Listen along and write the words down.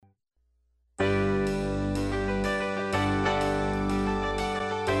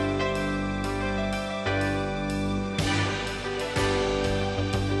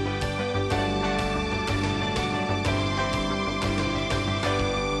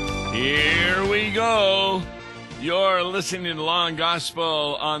Here we go. You're listening to Law and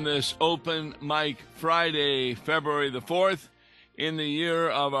Gospel on this Open Mic Friday, February the 4th, in the year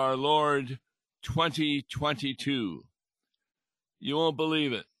of our Lord 2022. You won't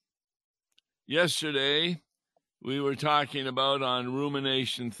believe it. Yesterday, we were talking about on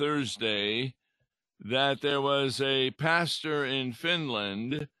Rumination Thursday that there was a pastor in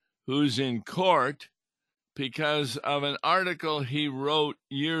Finland who's in court because of an article he wrote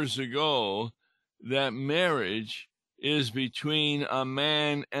years ago that marriage is between a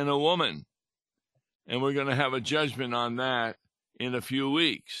man and a woman. And we're going to have a judgment on that in a few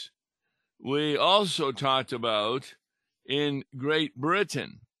weeks. We also talked about in Great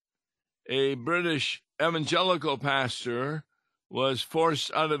Britain, a British evangelical pastor was forced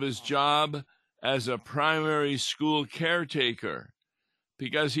out of his job as a primary school caretaker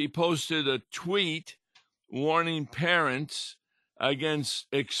because he posted a tweet warning parents against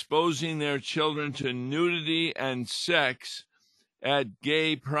exposing their children to nudity and sex at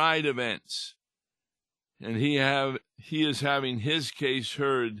gay pride events. And he is having his case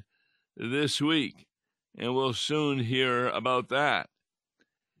heard this week, and we'll soon hear about that.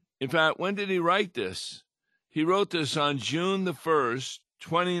 In fact, when did he write this? He wrote this on June the 1st,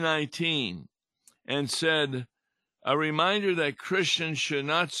 2019, and said, "A reminder that Christians should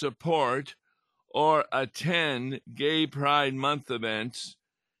not support or attend Gay Pride Month events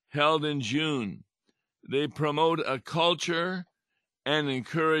held in June. They promote a culture and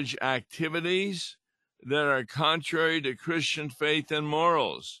encourage activities that are contrary to Christian faith and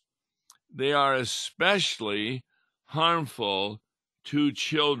morals. They are especially harmful to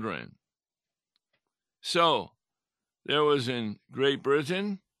children." So, there was in Great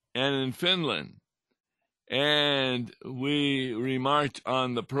Britain and in Finland. And we remarked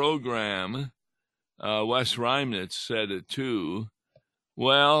on the program, Wes Reimnitz said it too,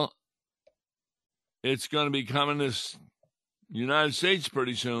 well, it's going to be coming to the United States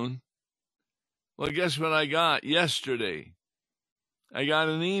pretty soon. Well, guess what I got yesterday? I got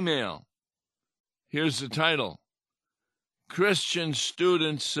an email. Here's the title: Christian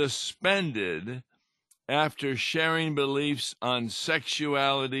students suspended after sharing beliefs on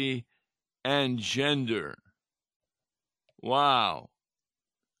sexuality and gender. Wow.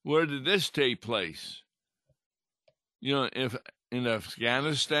 Where did this take place? You know, if in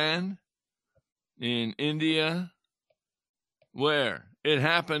Afghanistan, in India, where? It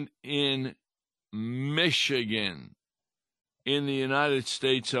happened in Michigan, in the United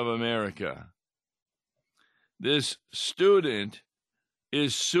States of America. This student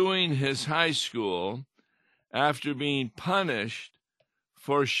is suing his high school after being punished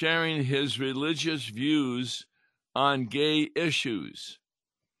for sharing his religious views on gay issues.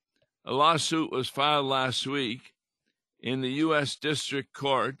 A lawsuit was filed last week in the U.S. District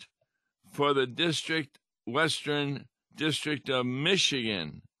Court for the Western District of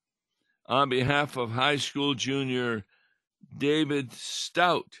Michigan on behalf of high school junior David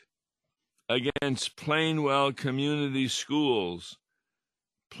Stout against Plainwell Community Schools,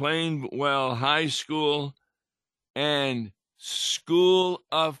 Plainwell High School, and school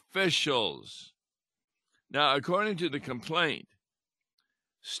officials. Now, according to the complaint,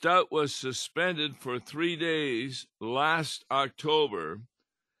 Stout was suspended for 3 days last October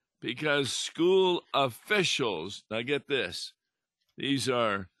because school officials, now get this, these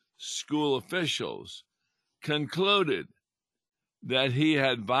are school officials, concluded that he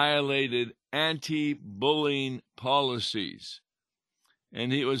had violated anti-bullying policies,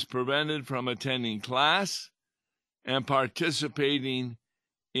 and he was prevented from attending class and participating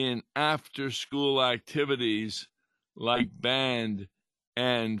in after-school activities like band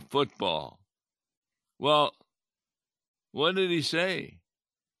and football. Well, what did he say?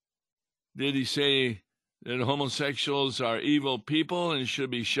 Did he say that homosexuals are evil people and should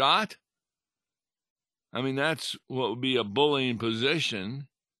be shot? I mean, that's what would be a bullying position.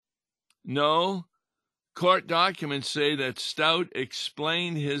 No, court documents say that Stout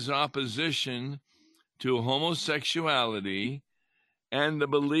explained his opposition to homosexuality and the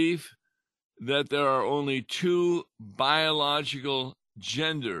belief that there are only two biological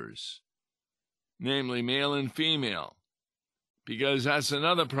genders, namely male and female, because that's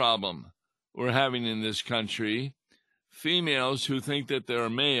another problem we're having in this country. Females who think that they're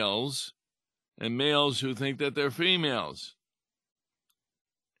males and males who think that they're females.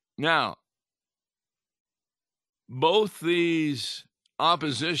 Now, both these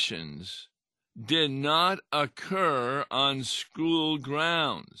oppositions did not occur on school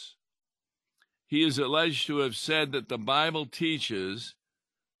grounds. He is alleged to have said that the Bible teaches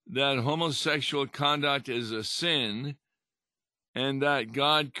that homosexual conduct is a sin and that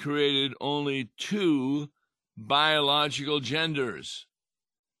God created only two biological genders.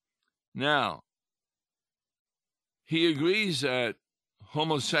 Now, he agrees that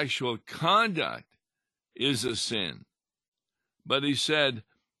homosexual conduct is a sin, but he said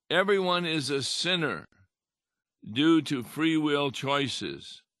everyone is a sinner due to free will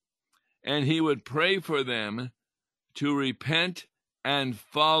choices, and he would pray for them to repent and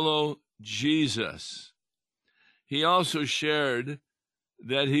follow Jesus. He also shared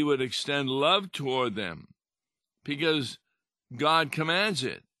that he would extend love toward them because God commands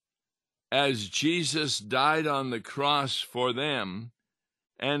it, as Jesus died on the cross for them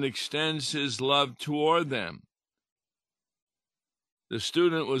and extends his love toward them. The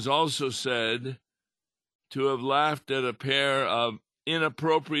student was also said to have laughed at a pair of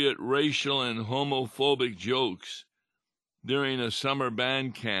inappropriate racial and homophobic jokes during a summer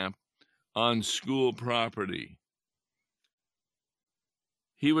band camp on school property.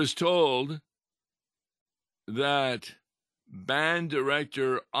 He was told that band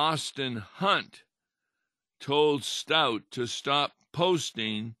director Austin Hunt told Stout to stop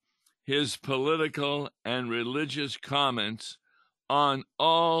posting his political and religious comments on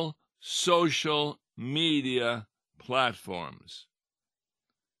all social media platforms.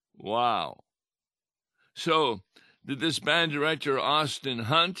 Wow. So, did this band director Austin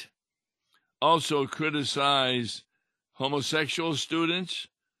Hunt also criticize homosexual students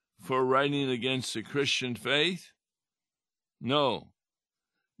for writing against the Christian faith? No.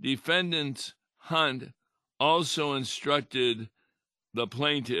 Defendant Hunt also instructed the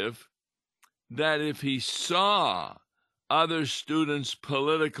plaintiff that if he saw other students'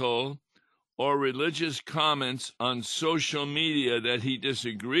 political or religious comments on social media that he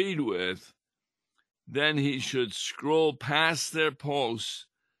disagreed with, then he should scroll past their posts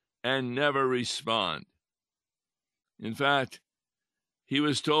and never respond. In fact, he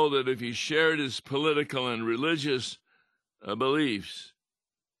was told that if he shared his political and religious beliefs,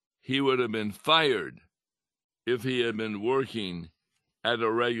 he would have been fired if he had been working at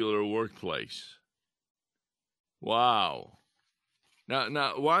a regular workplace. Wow.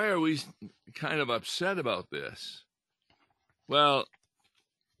 Now, why are we kind of upset about this? Well,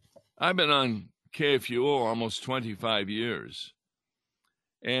 I've been on KFUO almost 25 years,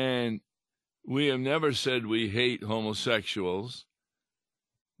 and we have never said we hate homosexuals,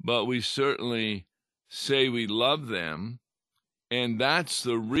 but we certainly say we love them, and that's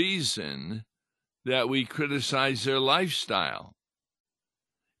the reason that we criticize their lifestyle.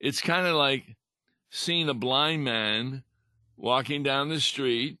 It's kind of like seeing a blind man walking down the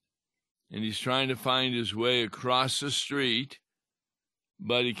street, and he's trying to find his way across the street,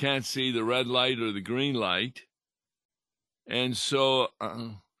 but he can't see the red light or the green light. And so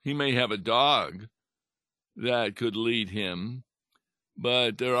he may have a dog that could lead him,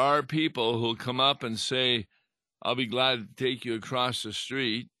 but there are people who'll come up and say, I'll be glad to take you across the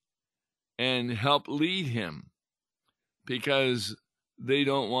street, and help lead him because they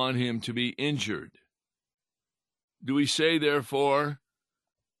don't want him to be injured. Do we say, therefore,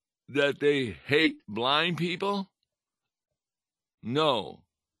 that they hate blind people? No.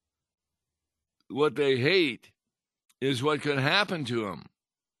 What they hate is what could happen to him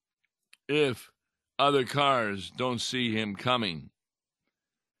if other cars don't see him coming.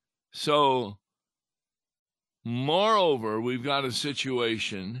 So, moreover, we've got a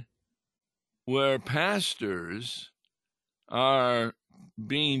situation where pastors are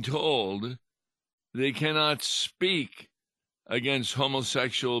being told they cannot speak against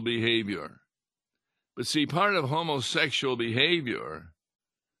homosexual behavior. But see, part of homosexual behavior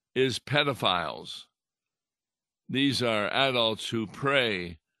is pedophiles. These are adults who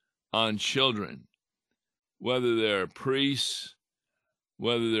prey on children, whether they're priests,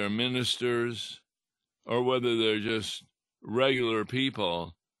 whether they're ministers, or whether they're just regular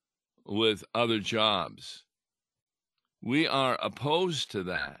people with other jobs. We are opposed to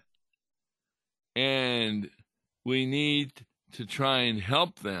that, and we need to try and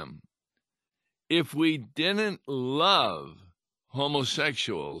help them. If we didn't love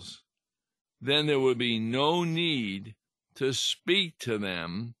homosexuals, then there would be no need to speak to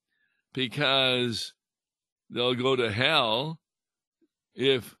them, because they'll go to hell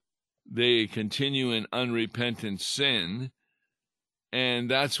if they continue in unrepentant sin. And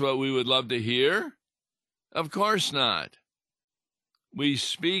that's what we would love to hear? Of course not. We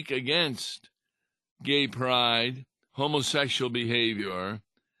speak against gay pride, homosexual behavior,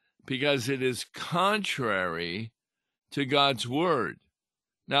 because it is contrary to God's word.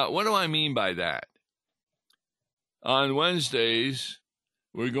 Now, what do I mean by that? On Wednesdays,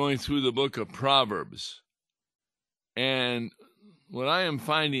 we're going through the book of Proverbs, and what I am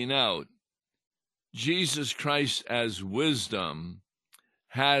finding out, Jesus Christ as wisdom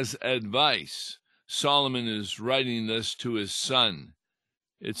has advice. Solomon is writing this to his son.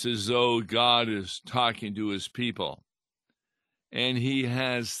 It's as though God is talking to his people. And he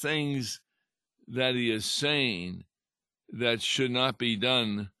has things that he is saying that should not be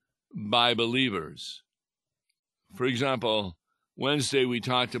done by believers. For example, Wednesday we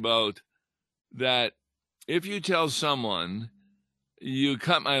talked about that if you tell someone, you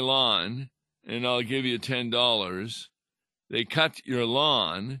cut my lawn and I'll give you $10, they cut your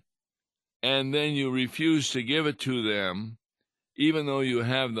lawn and then you refuse to give it to them, even though you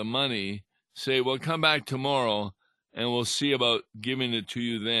have the money, say, well, come back tomorrow and we'll see about giving it to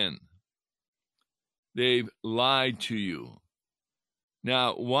you then. They've lied to you.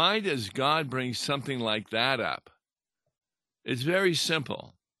 Now, why does God bring something like that up? It's very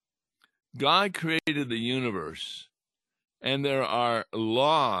simple. God created the universe, and there are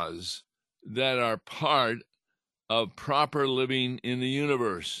laws that are part of proper living in the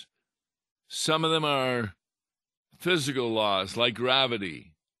universe. Some of them are physical laws, like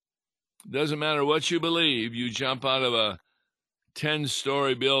gravity. Doesn't matter what you believe, you jump out of a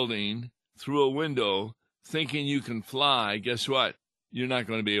 10-story building through a window thinking you can fly, guess what? You're not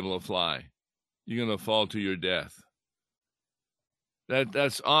going to be able to fly. You're going to fall to your death.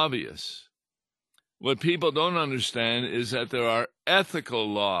 That's obvious. What people don't understand is that there are ethical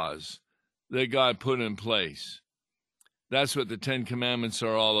laws that God put in place. That's what the Ten Commandments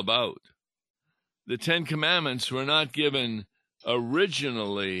are all about. The Ten Commandments were not given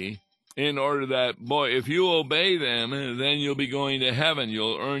originally in order that, boy, if you obey them, then you'll be going to heaven.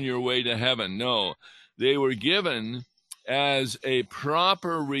 You'll earn your way to heaven. No, they were given as a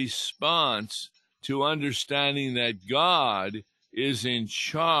proper response to understanding that God is in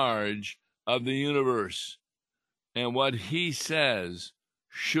charge of the universe, and what he says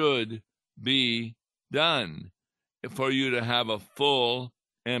should be done for you to have a full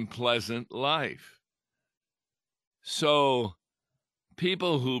and pleasant life. So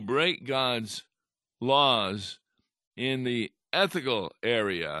people who break God's laws in the ethical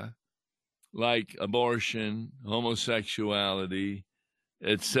area, like abortion, homosexuality,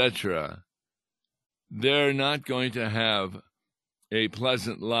 etc., they're not going to have a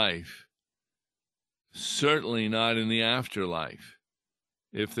pleasant life, certainly not in the afterlife,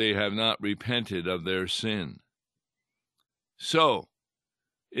 if they have not repented of their sin. So,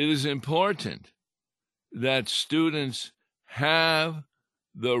 it is important that students have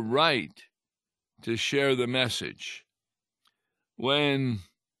the right to share the message. When,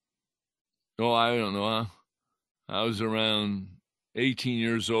 I don't know, I was around 18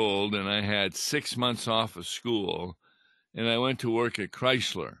 years old and I had 6 months off of school, and I went to work at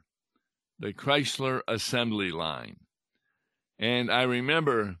Chrysler, the Chrysler assembly line. And I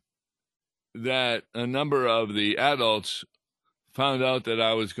remember that a number of the adults found out that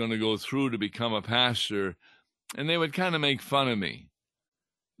I was going to go through to become a pastor, and they would kind of make fun of me,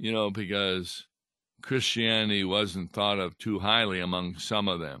 because Christianity wasn't thought of too highly among some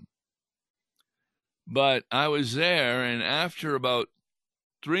of them. But I was there, and after about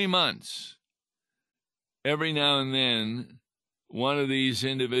 3 months, every now and then, one of these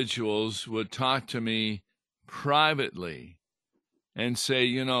individuals would talk to me privately and say,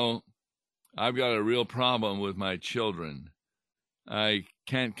 I've got a real problem with my children. I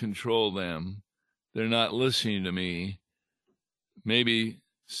can't control them. They're not listening to me. Maybe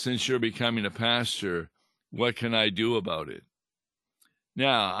since you're becoming a pastor, what can I do about it?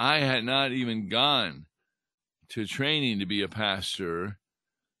 Now, I had not even gone to training to be a pastor,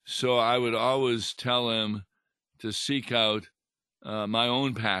 so I would always tell them to seek out my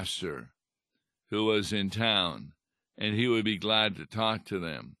own pastor who was in town, and he would be glad to talk to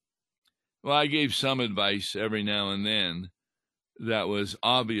them. Well, I gave some advice every now and then that was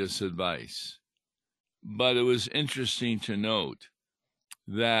obvious advice, but it was interesting to note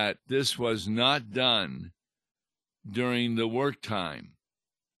that this was not done during the work time.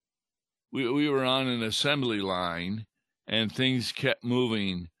 We were on an assembly line, and things kept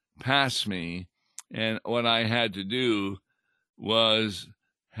moving past me, and what I had to do was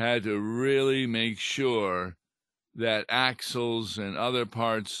had to really make sure that axles and other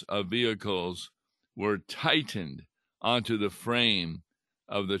parts of vehicles were tightened onto the frame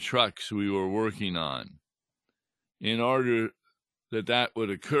of the trucks we were working on. In order that would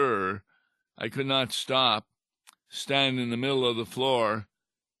occur, I could not stand in the middle of the floor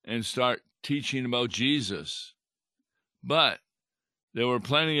and start teaching about Jesus. But there were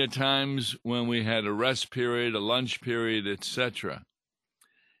plenty of times when we had a rest period, a lunch period, etc.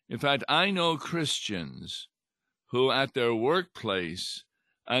 In fact, I know Christians who at their workplace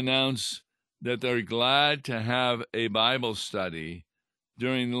announce that they're glad to have a Bible study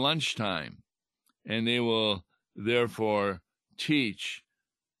during lunchtime, and they will therefore teach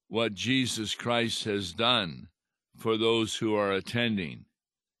what Jesus Christ has done for those who are attending.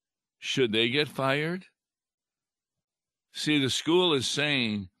 Should they get fired? See, the school is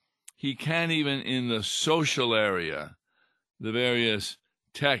saying he can't even in the social area, the various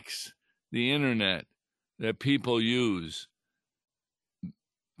texts, the internet that people use,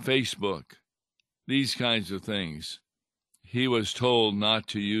 Facebook, these kinds of things. He was told not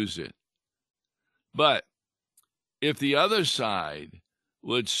to use it. But if the other side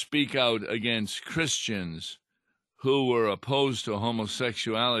would speak out against Christians who were opposed to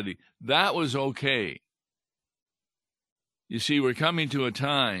homosexuality, that was okay. You see, we're coming to a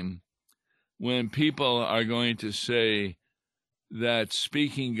time when people are going to say that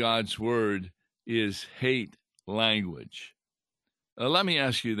speaking God's word is hate language. Let me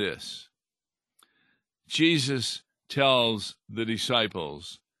ask you this. Jesus tells the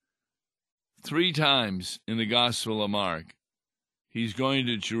disciples 3 times in the Gospel of Mark, he's going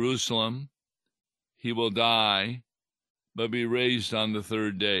to Jerusalem, he will die, but be raised on the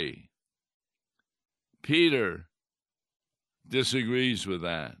 3rd day. Peter disagrees with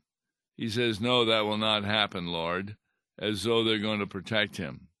that. He says, no, that will not happen, Lord, as though they're going to protect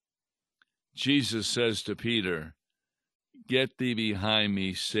him. Jesus says to Peter, get thee behind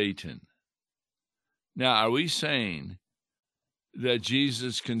me, Satan. Now, are we saying that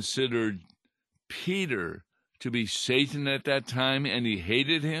Jesus considered Peter to be Satan at that time and he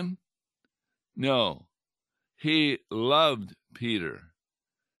hated him? No, he loved Peter,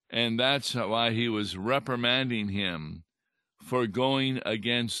 and that's why he was reprimanding him for going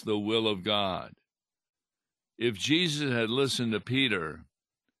against the will of God. If Jesus had listened to Peter,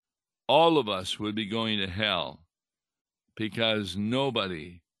 all of us would be going to hell because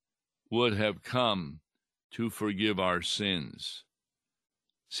nobody would have come to forgive our sins.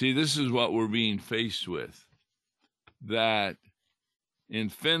 See, this is what we're being faced with, that in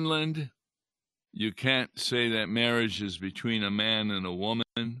Finland, you can't say that marriage is between a man and a woman.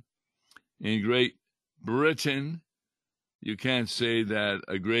 In Great Britain, you can't say that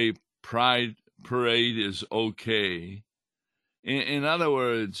a great pride parade is okay. In other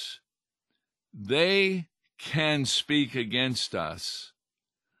words, they can speak against us,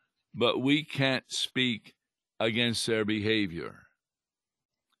 but we can't speak against their behavior.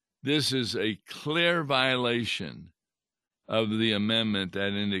 This is a clear violation of the amendment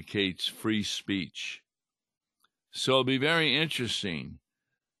that indicates free speech. So it'll be very interesting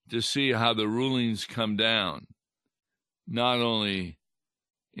to see how the rulings come down, not only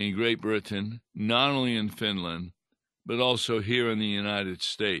in Great Britain, not only in Finland, but also here in the United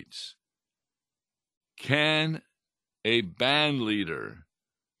States. Can a band leader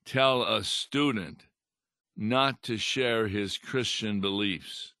tell a student not to share his Christian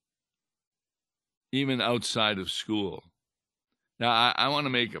beliefs, even outside of school? Now, I want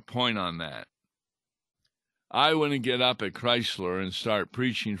to make a point on that. I wouldn't get up at Chrysler and start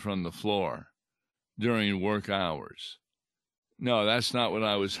preaching from the floor during work hours. No, that's not what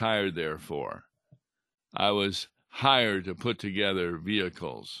I was hired there for. I was hired to put together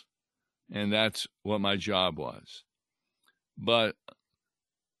vehicles, and that's what my job was. But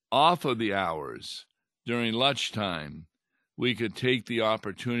off of the hours, during lunchtime, we could take the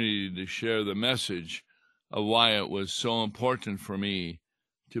opportunity to share the message of why it was so important for me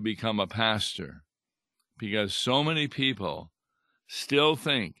to become a pastor, because so many people still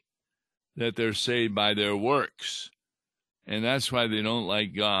think that they're saved by their works, and that's why they don't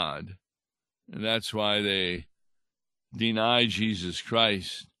like God, and that's why they deny Jesus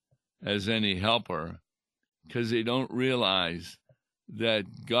Christ as any helper, because they don't realize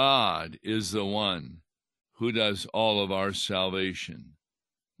that God is the one who does all of our salvation,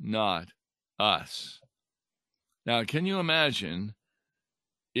 not us. Now, can you imagine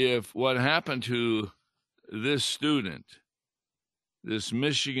if what happened to this student, this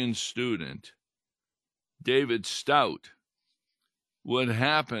Michigan student, David Stout, would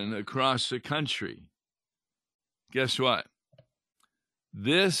happen across the country? Guess what?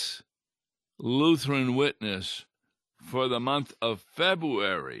 This Lutheran Witness for the month of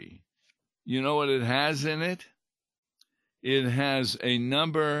February, you know what it has in it? It has a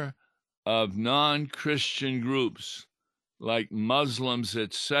number of non-Christian groups like Muslims,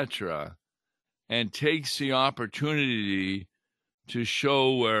 etc., and takes the opportunity to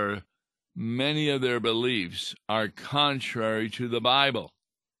show where many of their beliefs are contrary to the Bible.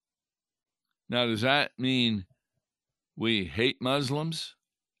 Now, does that mean we hate Muslims?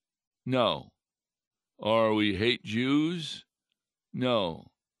 No. or we hate Jews. No.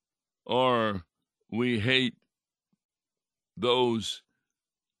 Or we hate those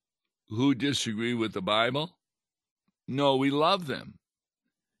who disagree with the Bible. No, we love them,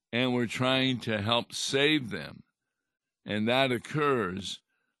 and we're trying to help save them. And that occurs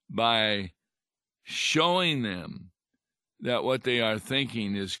by showing them that what they are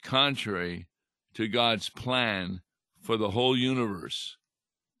thinking is contrary to God's plan for the whole universe.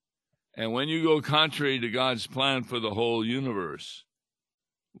 And when you go contrary to God's plan for the whole universe,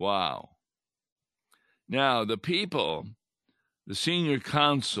 wow. Now, the people, the senior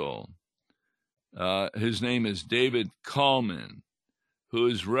counsel, his name is David Kallman, who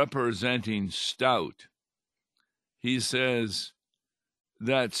is representing Stout. He says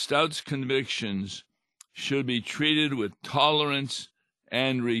that Stout's convictions should be treated with tolerance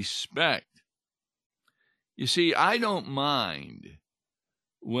and respect. You see, I don't mind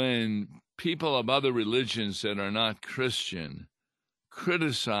when people of other religions that are not Christian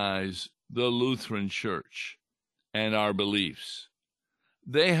criticize the Lutheran Church and our beliefs.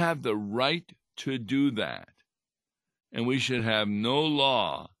 They have the right to do that, and we should have no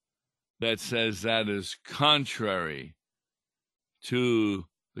law that says that is contrary to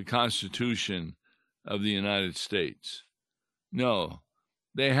the Constitution of the United States. No,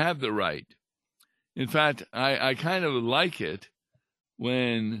 they have the right. In fact, I kind of like it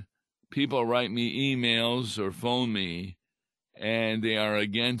when people write me emails or phone me and they are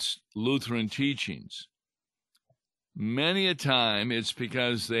against Lutheran teachings. Many a time it's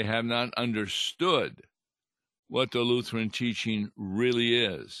because they have not understood what the Lutheran teaching really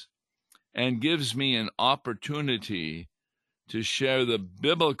is, and gives me an opportunity to share the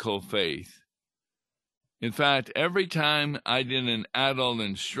biblical faith. In fact, every time I did an adult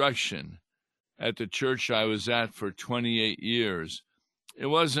instruction at the church I was at for 28 years, it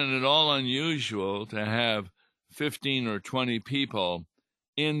wasn't at all unusual to have 15 or 20 people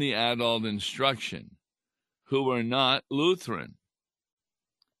in the adult instruction who were not Lutheran.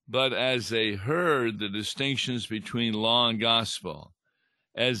 But as they heard the distinctions between law and gospel,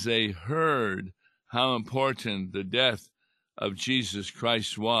 as they heard how important the death of Jesus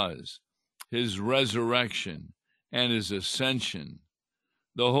Christ was, his resurrection and his ascension,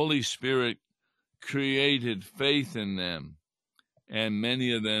 the Holy Spirit created faith in them, and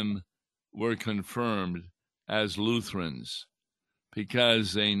many of them were confirmed as Lutherans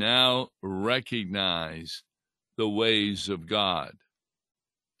because they now recognize the ways of God.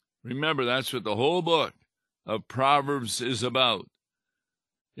 Remember, that's what the whole book of Proverbs is about.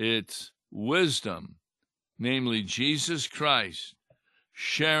 It's wisdom, namely Jesus Christ,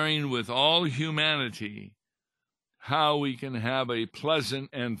 sharing with all humanity how we can have a pleasant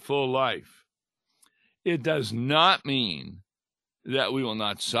and full life. It does not mean that we will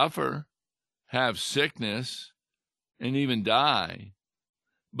not suffer, have sickness, and even die,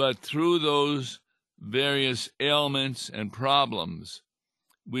 but through those various ailments and problems,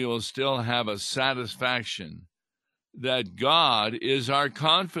 we will still have a satisfaction that God is our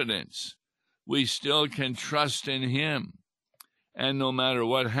confidence. We still can trust in him. And no matter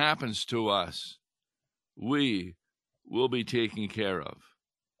what happens to us, we will be taken care of.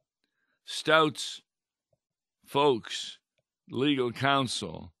 Stout's folks, legal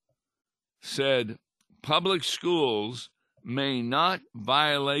counsel, said public schools may not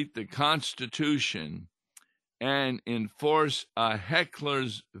violate the Constitution and enforce a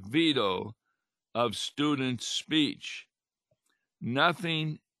heckler's veto of student speech.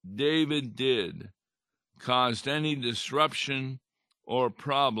 Nothing David did caused any disruption or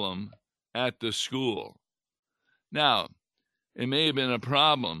problem at the school. Now, it may have been a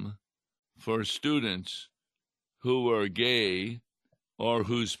problem for students who were gay or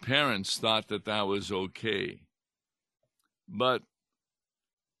whose parents thought that that was okay. But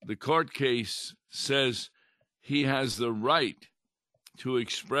the court case says he has the right to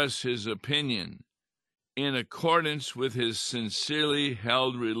express his opinion in accordance with his sincerely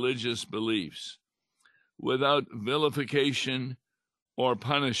held religious beliefs, without vilification or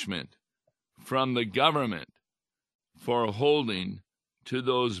punishment from the government for holding to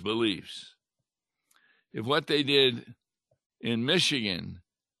those beliefs. If what they did in Michigan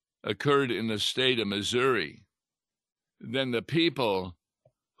occurred in the state of Missouri, then the people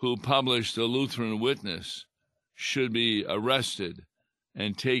who published the Lutheran Witness should be arrested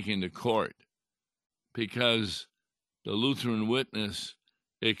and taken to court, because the Lutheran Witness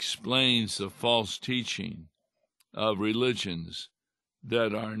explains the false teaching of religions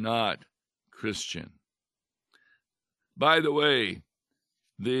that are not Christian. By the way,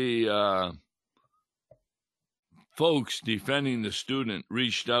 the folks defending the student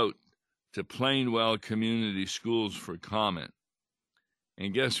reached out to Plainwell Community Schools for comment.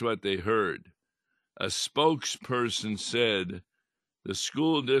 And guess what they heard? A spokesperson said the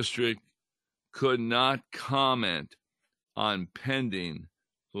school district could not comment on pending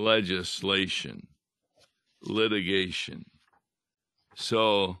litigation.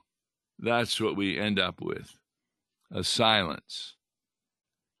 So that's what we end up with, a silence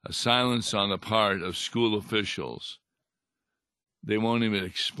on the part of school officials. They won't even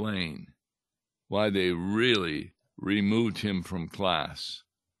explain why they really removed him from class.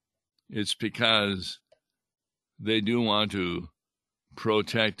 It's because they do want to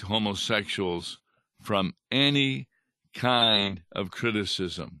protect homosexuals from any kind of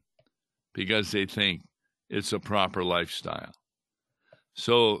criticism because they think it's a proper lifestyle.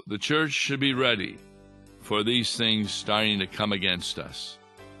 So the church should be ready for these things starting to come against us.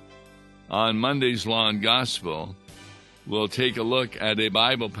 On Monday's Law and Gospel, we'll take a look at a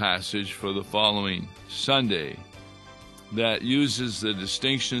Bible passage for the following Sunday that uses the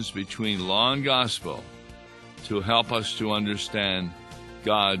distinctions between law and gospel to help us to understand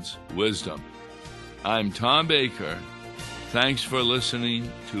God's wisdom. I'm Tom Baker. Thanks for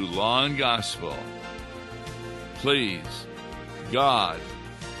listening to Law and Gospel. Please, God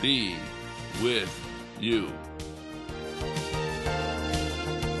be with you.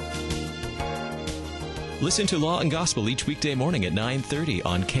 Listen to Law and Gospel each weekday morning at 9:30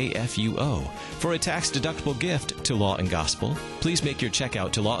 on KFUO. For a tax-deductible gift to Law and Gospel, please make your check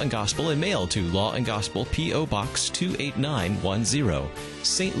out to Law and Gospel and mail to Law and Gospel, P.O. Box 28910,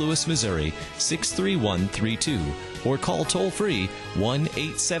 St. Louis, Missouri 63132, or call toll-free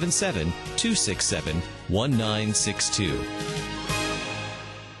 1-877-267-1962.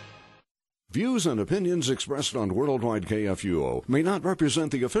 Views and opinions expressed on Worldwide KFUO may not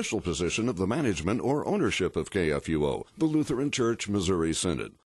represent the official position of the management or ownership of KFUO, the Lutheran Church Missouri Synod.